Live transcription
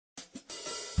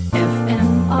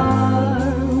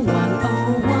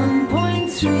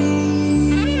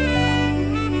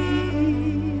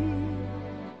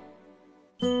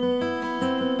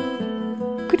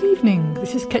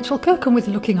Ketchel Kirkham with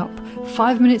Looking Up,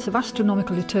 5 minutes of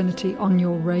astronomical eternity on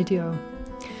your radio.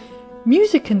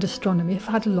 Music and astronomy have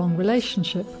had a long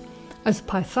relationship. As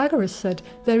Pythagoras said,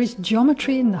 there is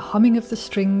geometry in the humming of the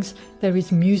strings, there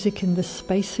is music in the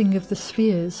spacing of the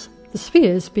spheres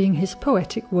being his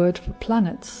poetic word for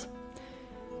planets.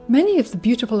 Many of the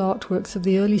beautiful artworks of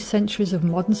the early centuries of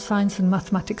modern science and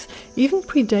mathematics, even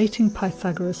predating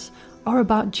Pythagoras, are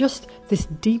about just this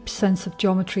deep sense of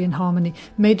geometry and harmony,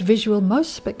 made visual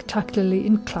most spectacularly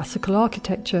in classical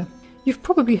architecture. You've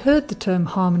probably heard the term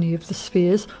harmony of the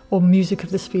spheres or music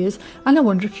of the spheres, and I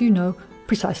wonder if you know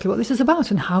precisely what this is about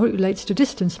and how it relates to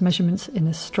distance measurements in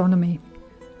astronomy.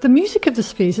 The music of the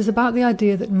spheres is about the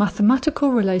idea that mathematical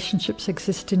relationships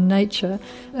exist in nature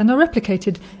and are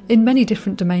replicated in many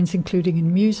different domains, including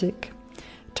in music.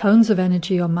 Tones of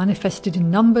energy are manifested in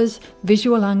numbers,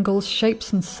 visual angles,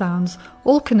 shapes and sounds,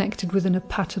 all connected within a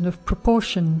pattern of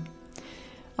proportion.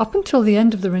 Up until the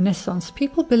end of the Renaissance,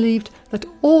 people believed that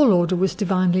all order was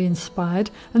divinely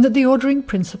inspired and that the ordering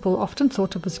principle, often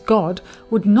thought of as God,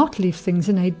 would not leave things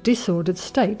in a disordered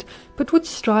state, but would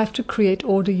strive to create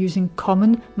order using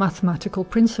common mathematical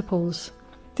principles.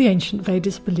 The ancient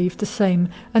Vedas believed the same,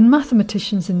 and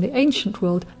mathematicians in the ancient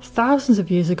world thousands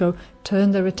of years ago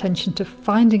turned their attention to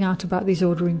finding out about these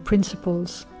ordering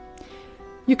principles.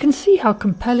 You can see how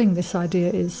compelling this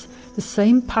idea is. The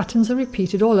same patterns are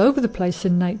repeated all over the place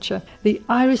in nature. The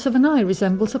iris of an eye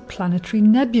resembles a planetary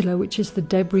nebula, which is the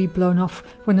debris blown off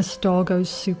when a star goes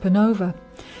supernova.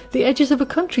 The edges of a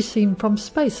country seen from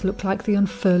space look like the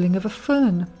unfurling of a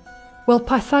fern. Well,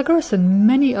 Pythagoras and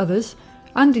many others,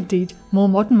 and indeed more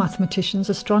modern mathematicians,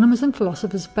 astronomers and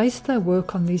philosophers, based their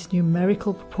work on these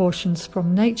numerical proportions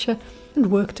from nature and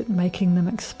worked at making them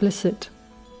explicit.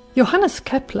 Johannes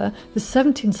Kepler, the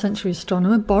 17th century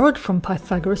astronomer, borrowed from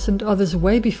Pythagoras and others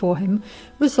way before him,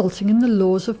 resulting in the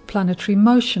laws of planetary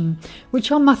motion,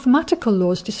 which are mathematical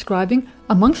laws describing,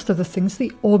 amongst other things,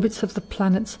 the orbits of the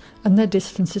planets and their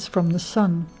distances from the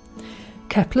Sun.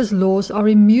 Kepler's laws are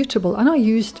immutable and are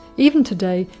used even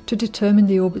today to determine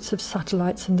the orbits of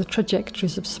satellites and the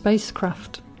trajectories of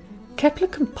spacecraft. Kepler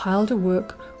compiled a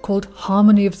work called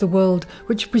Harmony of the World,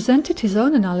 which presented his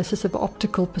own analysis of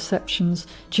optical perceptions,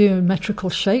 geometrical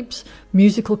shapes,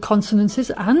 musical consonances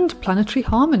and planetary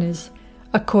harmonies.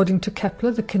 According to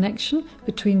Kepler, the connection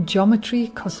between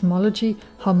geometry, cosmology,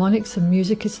 harmonics and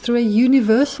music is through a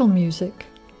universal music.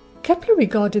 Kepler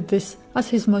regarded this as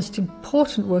his most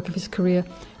important work of his career,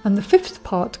 and the fifth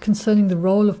part, concerning the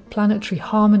role of planetary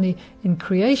harmony in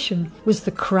creation, was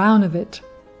the crown of it.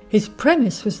 His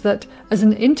premise was that, as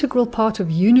an integral part of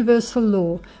universal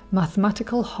law,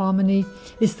 mathematical harmony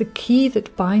is the key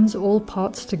that binds all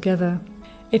parts together.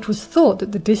 It was thought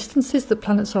that the distances that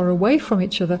planets are away from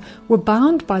each other were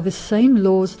bound by the same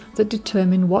laws that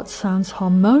determine what sounds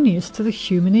harmonious to the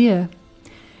human ear.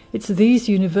 It's these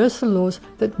universal laws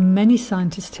that many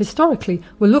scientists historically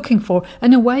were looking for,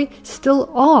 and in a way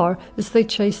still are, as they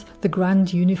chase the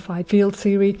grand unified field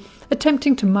theory,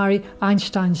 attempting to marry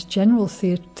Einstein's general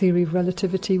theory of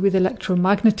relativity with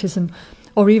electromagnetism,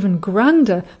 or even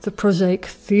grander, the prosaic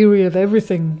theory of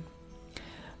everything.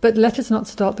 But let us not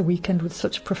start the weekend with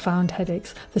such profound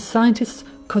headaches. The scientists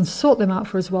can sort them out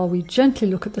for us while we gently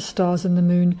look at the stars and the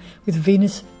moon, with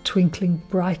Venus twinkling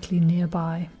brightly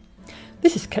nearby.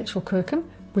 This is Ketchel Kirkham,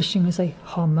 wishing us a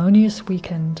harmonious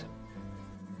weekend.